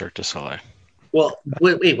someone from Cirque du Soleil. Well,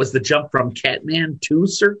 wait, was the jump from Catman to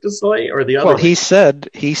Cirque du Soleil or the other? Well, he said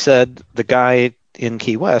the guy in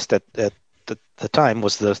Key West at the time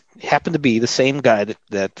happened to be the same guy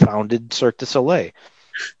that founded Cirque du Soleil.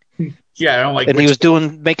 Yeah, I don't like. And he was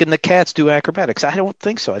making the cats do acrobatics. I don't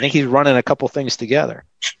think so. I think he's running a couple things together.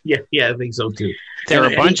 Yeah, I think so too. There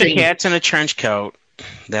were a bunch of cats in a trench coat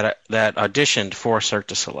that auditioned for Cirque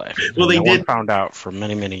du Soleil. Well, they did. One found out for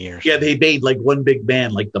many, many years. Yeah, they made like one big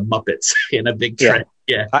band, like the Muppets, in a big trench.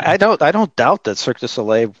 Yeah. I don't doubt that Cirque du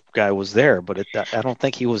Soleil guy was there, but I don't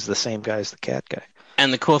think he was the same guy as the cat guy.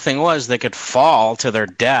 And the cool thing was they could fall to their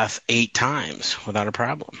death 8 times without a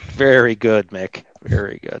problem. Very good, Mick.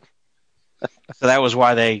 Very good. So that was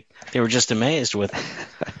why they were just amazed with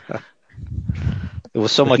it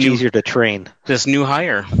was so much easier to train. This new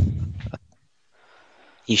hire.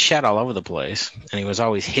 He shat all over the place, and he was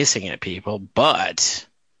always hissing at people, but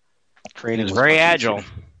he was very agile.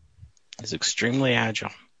 He's extremely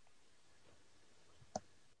agile.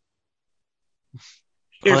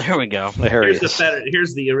 There we go. Here's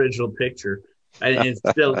the original picture. And it's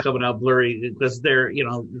still coming out blurry because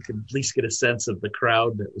you can at least get a sense of the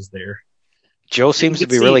crowd that was there. Joe seems to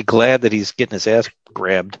be really glad that he's getting his ass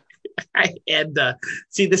grabbed. And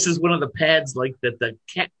this is one of the pads like that the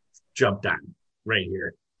cat jumped on right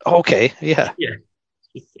here. Okay, yeah. Yeah.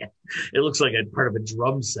 It looks like a part of a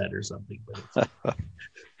drum set or something. But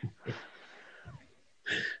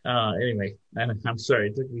anyway, I'm sorry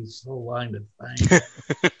it took me so long to find.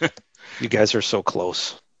 You guys are so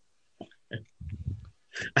close.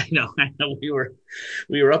 I know.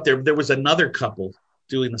 We were up there. There was another couple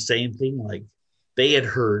doing the same thing. Like they had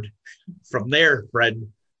heard from their friend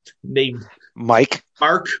named Mark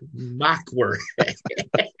Mockworth.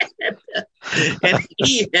 And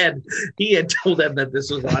he had told them that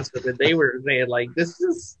this was awesome, and they had like, this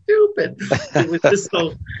is stupid.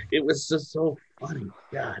 It was just so funny.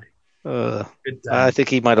 God. I think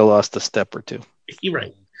he might have lost a step or two. You're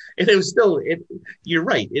right. And it was still, you're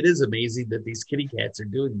right. It is amazing that these kitty cats are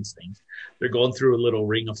doing these things. They're going through a little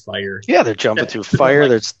ring of fire. Yeah, they're jumping through fire.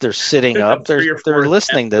 They're sitting up. They're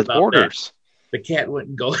listening to orders. The cat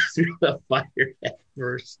wouldn't go through the fire at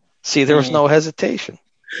first. See, there was no hesitation.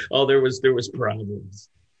 Oh, there was problems.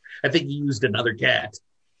 I think he used another cat.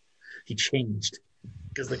 He changed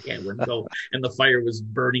because the cat wouldn't go, and the fire was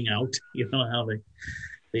burning out. You know how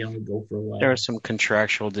they only go for a while. There was some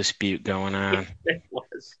contractual dispute going on. There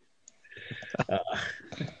was.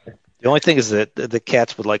 The only thing is that the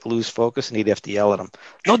cats would like lose focus, and he'd have to yell at them,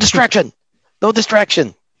 "No distraction! No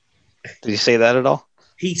distraction!" Did he say that at all?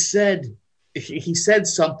 He said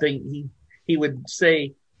something. He would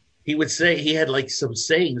say he had like some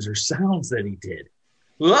sayings or sounds that he did.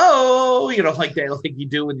 Whoa, like that, like you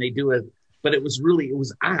do when they do it. But it was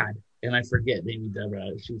odd, and I forget. Maybe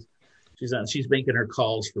Deborah, she's making her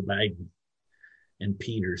calls for Biden and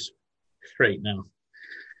Peters right now.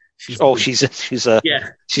 She's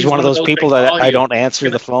one of those people that I don't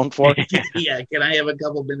answer the phone for. Yeah, can I have a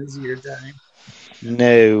couple minutes of your time?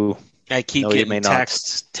 No. I keep getting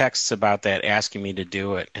texts about that asking me to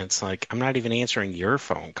do it. And it's like, I'm not even answering your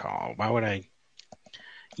phone call. Why would I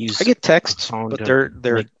use I get texts, but they're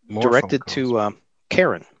directed to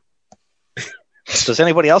Karen. Does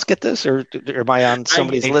anybody else get this, or am I on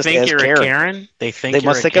somebody's They list think as you're Karen? a Karen? They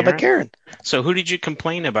must think I'm a Karen. So who did you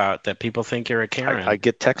complain about that people think you're a Karen? I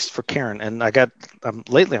get texts for Karen, and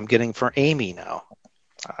lately I'm getting for Amy now.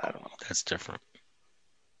 I don't know. That's different.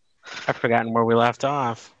 I've forgotten where we left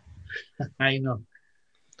off. I know.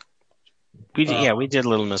 We did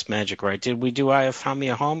Little Miss Magic, right? Did we do I Have Found Me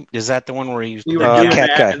a Home? Is that the one where you We were doing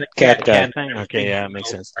cat guy thing? Okay, yeah, it makes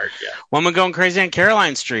sense. Part, yeah. When we're going crazy on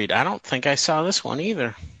Caroline Street, I don't think I saw this one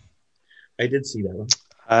either. I did see that one.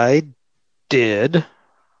 I did,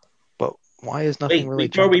 but why is nothing really?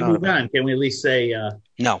 Before we move on, can we at least say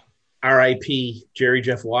no? R.I.P. Jerry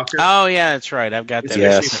Jeff Walker. Oh yeah, that's right. I've got that.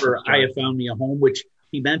 Especially for I Have Found Me a Home, which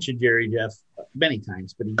he mentioned Jerry Jeff many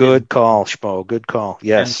times, but good call, Schmo. Good call.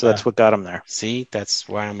 Yes, that's what got him there. See, that's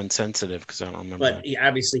why I'm insensitive because I don't remember. But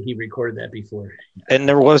obviously, he recorded that before. And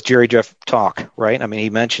there was Jerry Jeff talk, right? I mean, he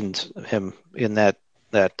mentioned him in that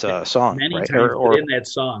song, many right? times or in that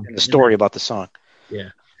song, in the story about the song. Yeah.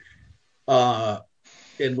 And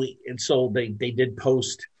so they did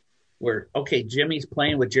post where Jimmy's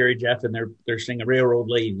playing with Jerry Jeff and they're singing Railroad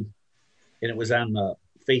Lady, and it was on the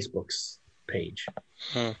Facebook's page.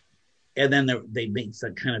 And then they made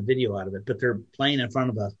some kind of video out of it, but they're playing in front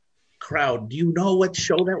of a crowd. Do you know what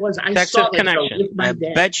show that was? I Texas saw that Connection. show with my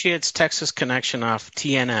dad. I bet you it's Texas Connection off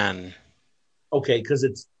TNN. Okay, because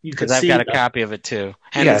I've got a copy of it too.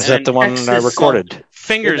 And, is that the one Texas I recorded?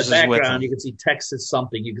 Fingers in the is with background. them. You can see Texas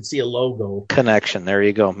something. You can see a logo. Connection. There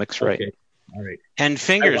you go. Mix right. Okay. All right. And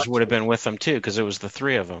Fingers would have been with them too because it was the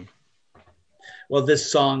three of them. Well,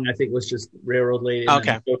 this song I think was just Railroad Lady. And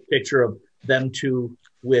okay. A picture of them two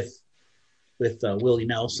with Willie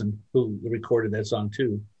Nelson, who recorded that song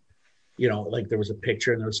too. You know, like there was a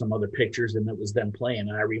picture and there were some other pictures and it was them playing.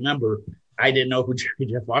 And I remember I didn't know who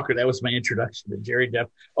Jerry Jeff Walker. That was my introduction to Jerry Jeff.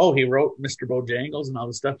 Oh, he wrote Mr. Bojangles and all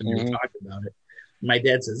this stuff, and you were talking about it. My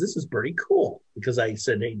dad says this is pretty cool because I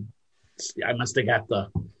said, hey, I must have got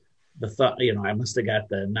the thought. You know, I must have got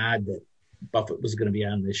the nod that Buffett was going to be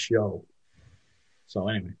on this show. So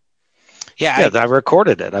anyway. Yeah, I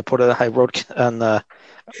recorded it. I wrote on the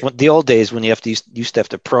old days when you used to have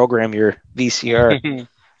to program your VCR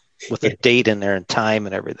with a date in there and time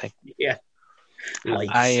and everything. Yeah.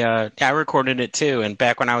 I recorded it too, and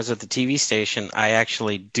back when I was at the TV station, I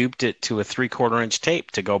actually duped it to a 3/4 inch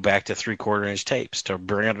tape to go back to 3/4 inch tapes to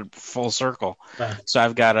bring it full circle. So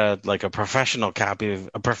I've got a professional copy,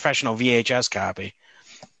 a professional VHS copy.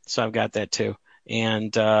 So I've got that too.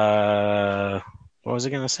 And what was I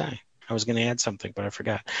going to say? I was going to add something, but I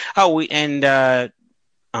forgot. Oh, we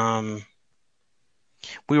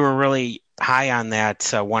were really high on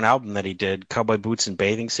that one album that he did, Cowboy Boots and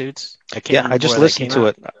Bathing Suits. I just listened to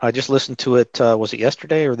it. I just listened to it. Was it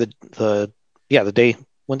yesterday or the day?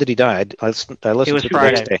 When did he die? I listened to it Friday. The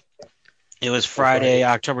next day. It was Friday,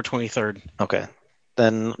 October 23rd. Okay,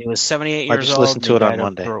 then he was 78 years old. I just listened to it on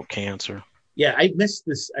Monday. Throat cancer. Yeah, I missed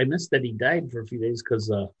this. I missed that he died for a few days because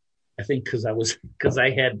I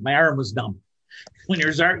had my arm was numb. When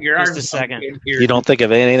your arm a second, you don't think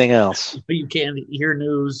of anything else. You can't hear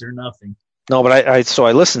news or nothing. No, but I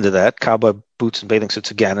listened to that Cowboy Boots and Bathing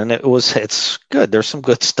Suits again, and it's good. There's some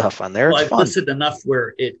good stuff on there. Well, it's I've fun. listened enough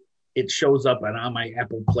where it shows up on my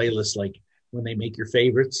Apple playlist, like when they make your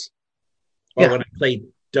favorites, or when I play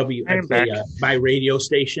my radio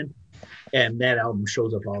station, and that album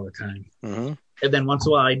shows up all the time. Mm-hmm. And then once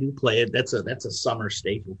in a while I do play it. That's a summer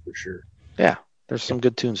staple for sure. Yeah, there's some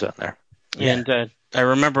good tunes on there. Yeah. And I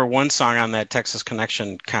remember one song on that Texas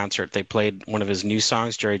Connection concert. They played one of his new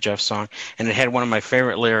songs, Jerry Jeff's song, and it had one of my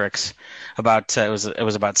favorite lyrics about it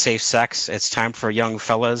was about safe sex. It's time for young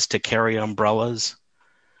fellas to carry umbrellas.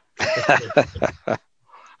 I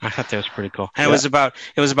thought that was pretty cool. And it was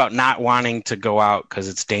about not wanting to go out because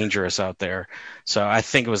it's dangerous out there. So I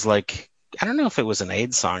think it was like, I don't know if it was an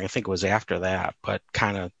AIDS song. I think it was after that, but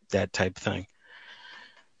kind of that type thing.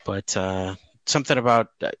 But something about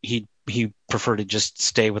he preferred to just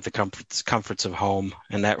stay with the comforts of home,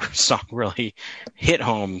 and that song really hit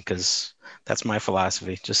home because that's my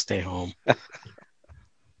philosophy: just stay home.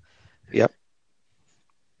 Yep.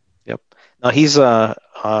 Now he's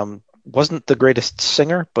wasn't the greatest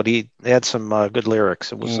singer, but he had some good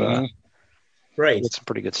lyrics. It was right. He had some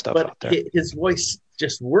pretty good stuff but out there. His voice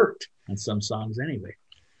just worked on some songs anyway.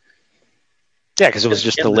 Yeah, because it was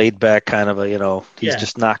just a laid back kind of he's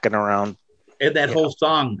just knocking around. And that whole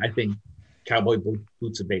song, I think, Cowboy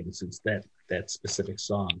Boots and Bathing Suits, that specific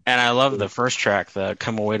song. And I love the first track, the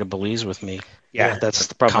 "Come Away to Belize with Me." Yeah,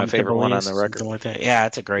 that's probably my favorite one on the record. Like that. Yeah,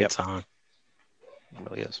 it's a great song. It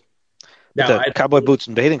really is. Now, Cowboy Boots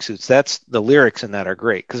and Bathing Suits, the lyrics in that are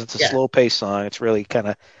great because it's a slow paced song. It's really kind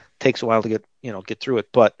of takes a while to get through it,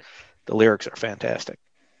 but the lyrics are fantastic.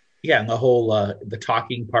 Yeah, and the whole the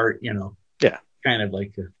talking part, Yeah, kind of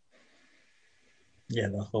like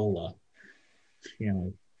the whole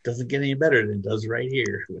doesn't get any better than it does right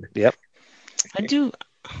here. Yep. I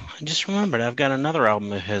just remembered I've got another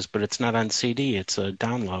album of his, but it's not on CD. It's a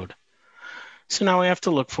download. So now we have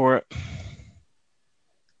to look for it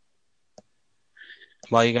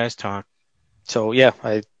while you guys talk. So yeah,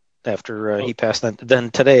 after he passed,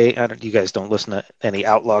 then today, you guys don't listen to any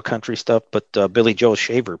outlaw country stuff, but Billy Joe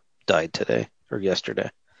Shaver died today or yesterday.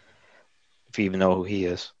 If you even know who he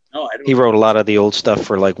is. No, I don't. He wrote a lot of the old stuff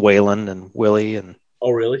for like Waylon and Willie and.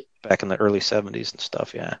 Oh, really? Back in the early 70s and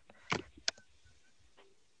stuff, yeah.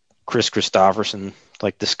 Chris Christopherson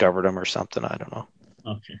discovered him or something. I don't know.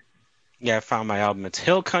 Okay. Yeah, I found my album. It's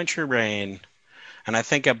Hill Country Rain. And I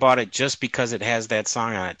think I bought it just because it has that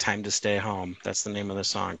song on it, Time to Stay Home. That's the name of the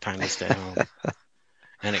song, Time to Stay Home.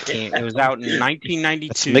 And it was out in 1992.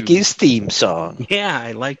 That's Mickey's theme song. Yeah,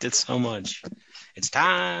 I liked it so much. It's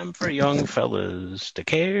time for young fellas to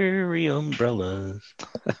carry umbrellas.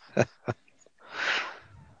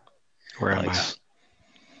 Where am I?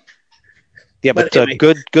 Yeah, but anyway,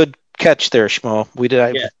 good catch there, Schmo.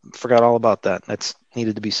 I forgot all about that. That's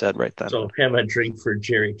needed to be said right then. So have a drink for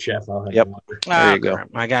Jerry Jeff. I'll have water. There you go.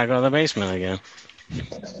 I gotta go to the basement again.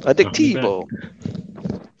 Addictivo.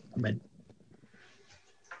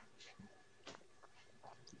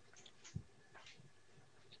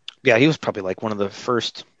 Yeah, he was probably one of the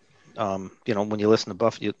first. When you listen to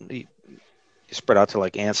Buff, you spread out to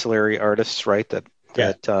ancillary artists, right? That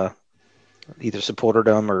either supported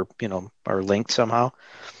him or are linked somehow.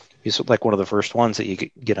 He's one of the first ones that you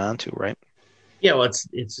get onto, right? Yeah, well,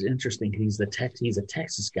 it's interesting. He's a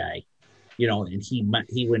Texas guy, and he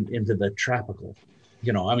went into the tropical,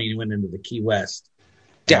 he went into the Key West.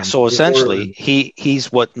 Yeah, so essentially,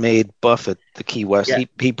 he's what made Buffett the Key West. Yeah.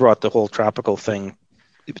 He brought the whole tropical thing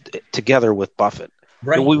together with Buffett.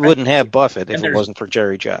 Right. We wouldn't have Buffett if it wasn't for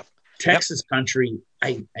Jerry Jeff. Texas country,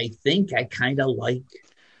 I think I kind of like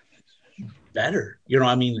better.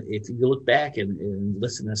 If you look back and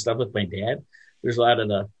listen to stuff with my dad, there's a lot of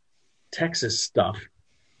the Texas stuff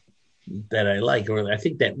that I like. Or I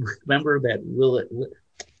think remember that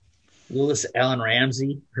Willis Allen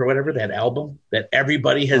Ramsey or whatever, that album that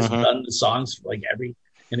everybody has done the songs and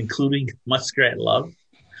including Muskrat Love.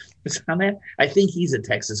 It's on that. I think he's a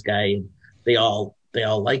Texas guy, and they all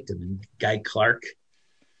liked him. And Guy Clark,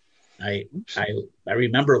 I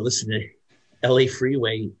remember listening to LA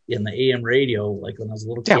Freeway in the AM radio, when I was a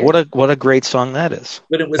little kid. Yeah, what a great song that is.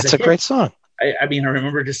 But it's a great song. I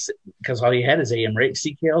remember just because all you had is AM radio,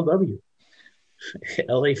 CKLW,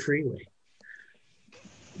 LA Freeway.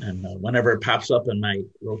 And whenever it pops up in my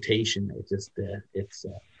rotation, it just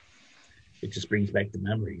brings back the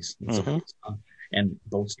memories. And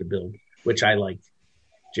Boats to Build, which I like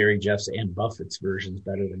Jerry Jeff's and Buffett's versions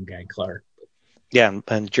better than Guy Clark. Yeah,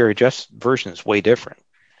 and Jerry Jeff's version is way different.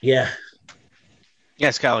 Yeah. Yeah,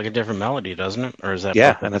 it's got a different melody, doesn't it? Or is that?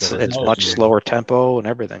 Yeah, and it's much slower tempo and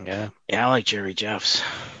everything. Yeah. Yeah, I like Jerry Jeff's.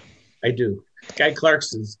 I do. Guy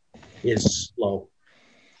Clark's is slow,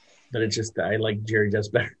 but it's just I like Jerry Jeff's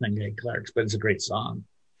better than Guy Clark's. But it's a great song.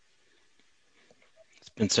 It's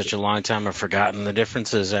been such a long time. I've forgotten the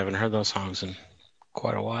differences. I haven't heard those songs in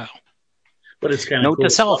quite a while. But it's kind of cool.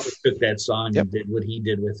 Self took that song and did what he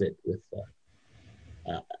did with it with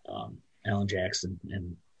Alan Jackson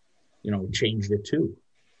and. Changed it too,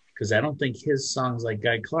 because I don't think his song's like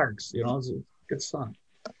Guy Clark's. It's a good song.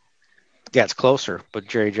 Yeah, it's closer, but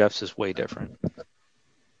Jerry Jeff's is way different.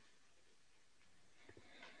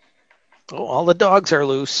 Oh, all the dogs are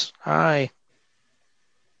loose. Hi.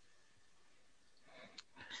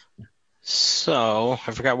 So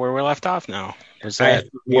I forgot where we left off now. Was that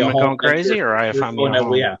Woman Going Crazy or I Found Me a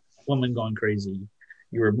Home? Yeah, Woman Going Crazy.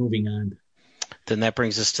 You were moving on. Then that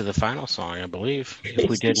brings us to the final song, I believe. If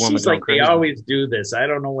we did Woman Going Crazy. They always do this. I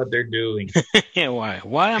don't know what they're doing. Yeah, why?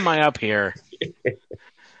 Why am I up here?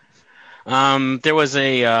 There was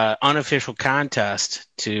a unofficial contest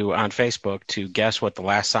on Facebook to guess what the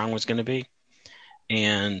last song was going to be,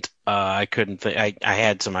 and I couldn't. I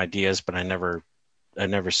had some ideas, but I never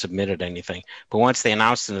submitted anything. But once they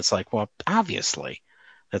announced it, it's well, obviously,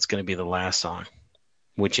 that's going to be the last song,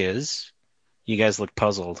 which is. You guys look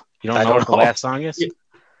puzzled. You don't know what the last song is?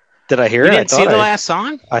 Did I hear it? You didn't see the last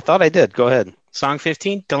song? I thought I did. Go ahead. Song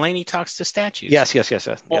 15, Delaney Talks to Statues. Yes. Yep,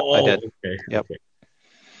 I did. Okay. Yep. Okay.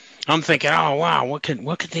 I'm thinking, oh wow, what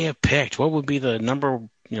could they have picked? What would be the number?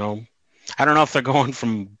 I don't know if they're going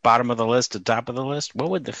from bottom of the list to top of the list.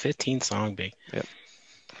 What would the 15th song be? Yep.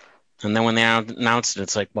 And then when they announced it,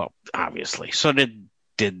 it's well, obviously. So did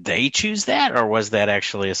did they choose that, or was that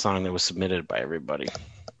actually a song that was submitted by everybody?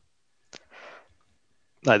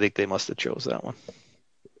 I think they must have chose that one.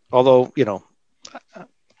 Although,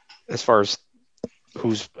 as far as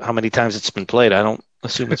how many times it's been played, I don't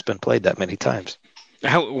assume it's been played that many times.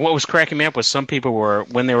 What was cracking me up was some people were,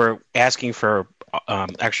 when they were asking for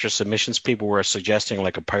extra submissions, people were suggesting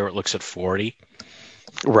like A Pirate Looks at 40.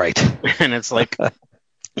 Right. And it's like,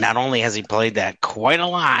 not only has he played that quite a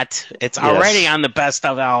lot, it's already on the best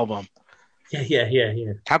of album. Yeah.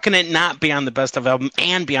 How can it not be on the best of album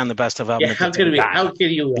and be on the best of album? Yeah, how can it be? How can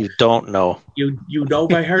you? You don't know. You know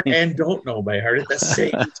by heart and don't know by heart at the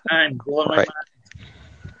same time. Blowing my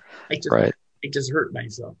mind. I just hurt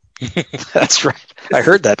myself. That's right. I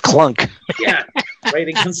heard that clunk. Yeah, right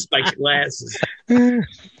against my glasses.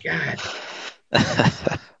 God.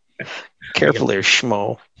 Careful there,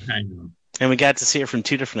 schmo. I know. And we got to see it from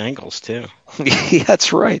two different angles, too. Yeah,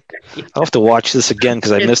 that's right. I'll have to watch this again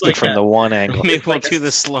because I missed it from the one angle. Maybe we'll do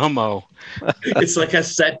the slow-mo. It's like a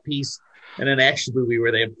set piece in an action movie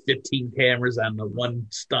where they have 15 cameras on the one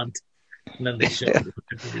stunt. And then they show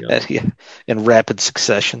it in rapid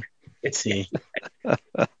succession. Let's see.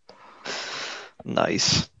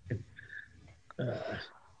 Nice.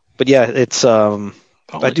 But yeah, it's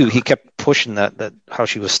he kept pushing that how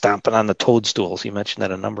she was stomping on the toadstools. He mentioned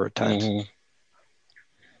that a number of times. Mm-hmm.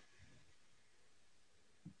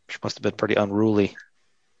 She must have been pretty unruly.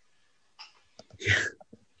 Yeah.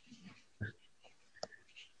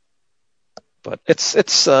 But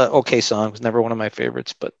it's okay song. It was never one of my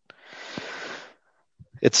favorites, but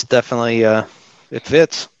it's definitely it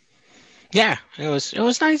fits. Yeah, it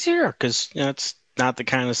was nice to hear because it's not the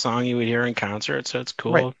kind of song you would hear in concert, so it's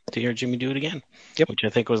cool to hear Jimmy do it again. Yep. Which I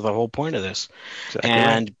think was the whole point of this. Exactly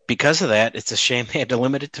and because of that, it's a shame they had to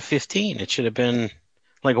limit it to 15. It should have been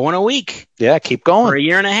like one a week. Yeah, keep going. For a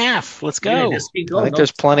year and a half. Let's go. Yeah, just keep going. I think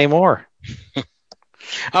there's plenty more.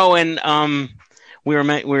 Oh, and we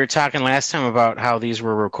were talking last time about how these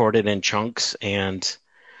were recorded in chunks, and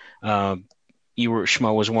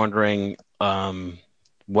Schmo was wondering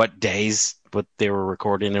what days they were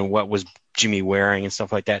recording and what was Jimmy wearing and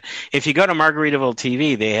stuff like that. If you go to Margaritaville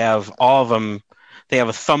TV, they have all of them. They have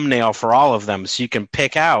a thumbnail for all of them, so you can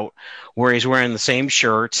pick out where he's wearing the same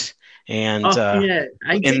shirt and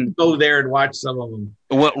I did go there and watch some of them.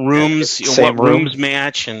 What rooms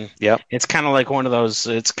match, and it's kind of like one of those.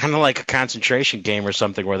 It's kind of like a concentration game or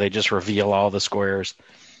something where they just reveal all the squares.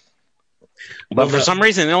 But for some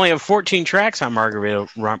reason, they only have 14 tracks on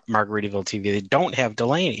Margaritaville TV. They don't have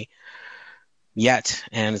Delaney yet,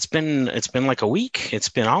 and it's been like a week. It's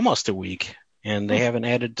been almost a week, and they haven't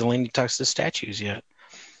added Delaney Talks to Statues yet.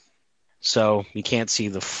 So you can't see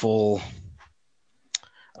the full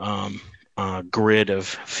grid of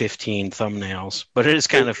 15 thumbnails. But it is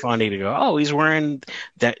kind of funny to go, oh, he's wearing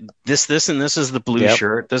that this and this is the blue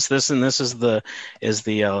shirt. This and this is the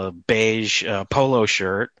beige polo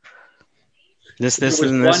shirt. This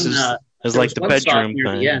and this is like the bedroom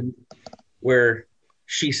thing. The end where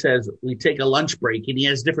she says we take a lunch break, and he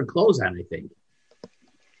has different clothes on. I think.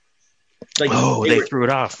 They threw it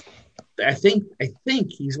off. I think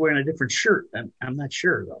he's wearing a different shirt. I'm not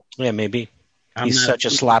sure though. Yeah, maybe. He's such a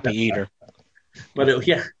sloppy eater. But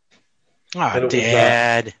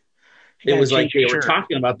Dad. It was like they were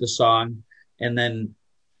talking about the song, and then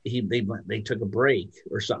they took a break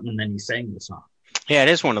or something, and then he sang the song. Yeah, it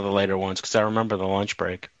is one of the later ones because I remember the lunch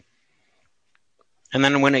break. And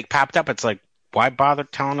then when it popped up, it's like, why bother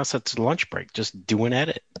telling us it's a lunch break? Just do an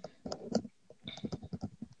edit.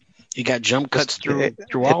 You got jump cuts through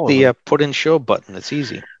all of them. The put in show button. It's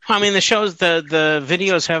easy. I mean, the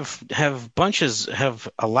videos have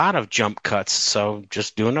a lot of jump cuts. So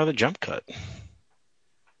just do another jump cut.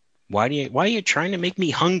 Why are you trying to make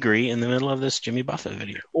me hungry in the middle of this Jimmy Buffett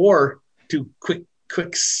video? Or do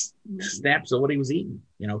quick snaps of what he was eating,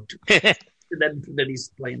 then he's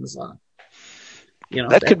playing the song.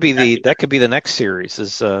 That could be the next series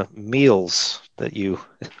is meals that you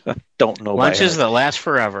don't know. Lunches that last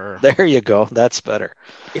forever. There you go. That's better.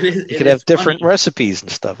 You could have different recipes and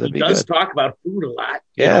stuff. That'd be good. He does talk about food a lot.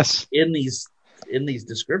 Yes. In these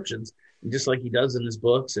descriptions, just like he does in his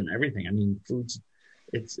books and everything. I mean, food's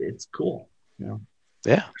it's cool.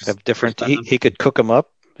 Yeah. Have different. He could cook them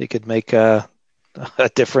up. He could make a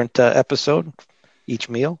different episode each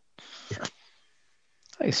meal. Yeah.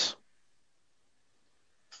 Nice.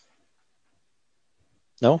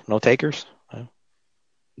 No takers.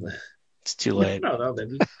 It's too late. No,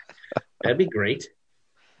 that'd be great.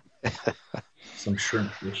 Some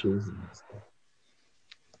shrimp dishes and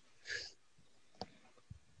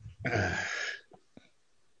stuff.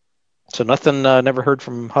 So nothing. Never heard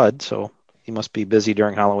from HUD. So He must be busy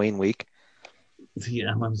during Halloween week.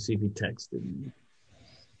 Yeah, let me see if he texted me.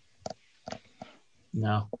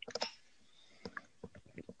 No.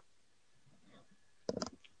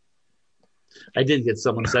 I did get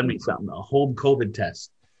someone send me something, a home COVID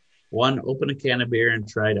test. 1, open a can of beer and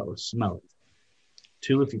try to smell it.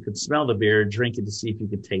 2, if you could smell the beer, drink it to see if you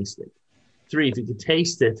could taste it. 3, if you could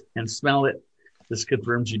taste it and smell it, this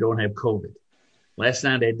confirms you don't have COVID. Last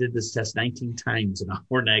night I did this test 19 times and all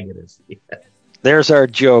were negative. Yeah. There's our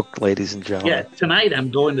joke, ladies and gentlemen. Yeah, tonight I'm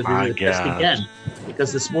going to do the test again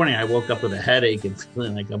because this morning I woke up with a headache and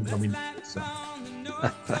feeling like I'm coming back. So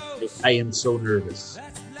I am so nervous.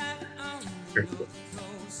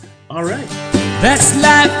 All right. That's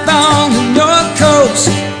life on the North Coast,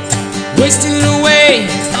 wasted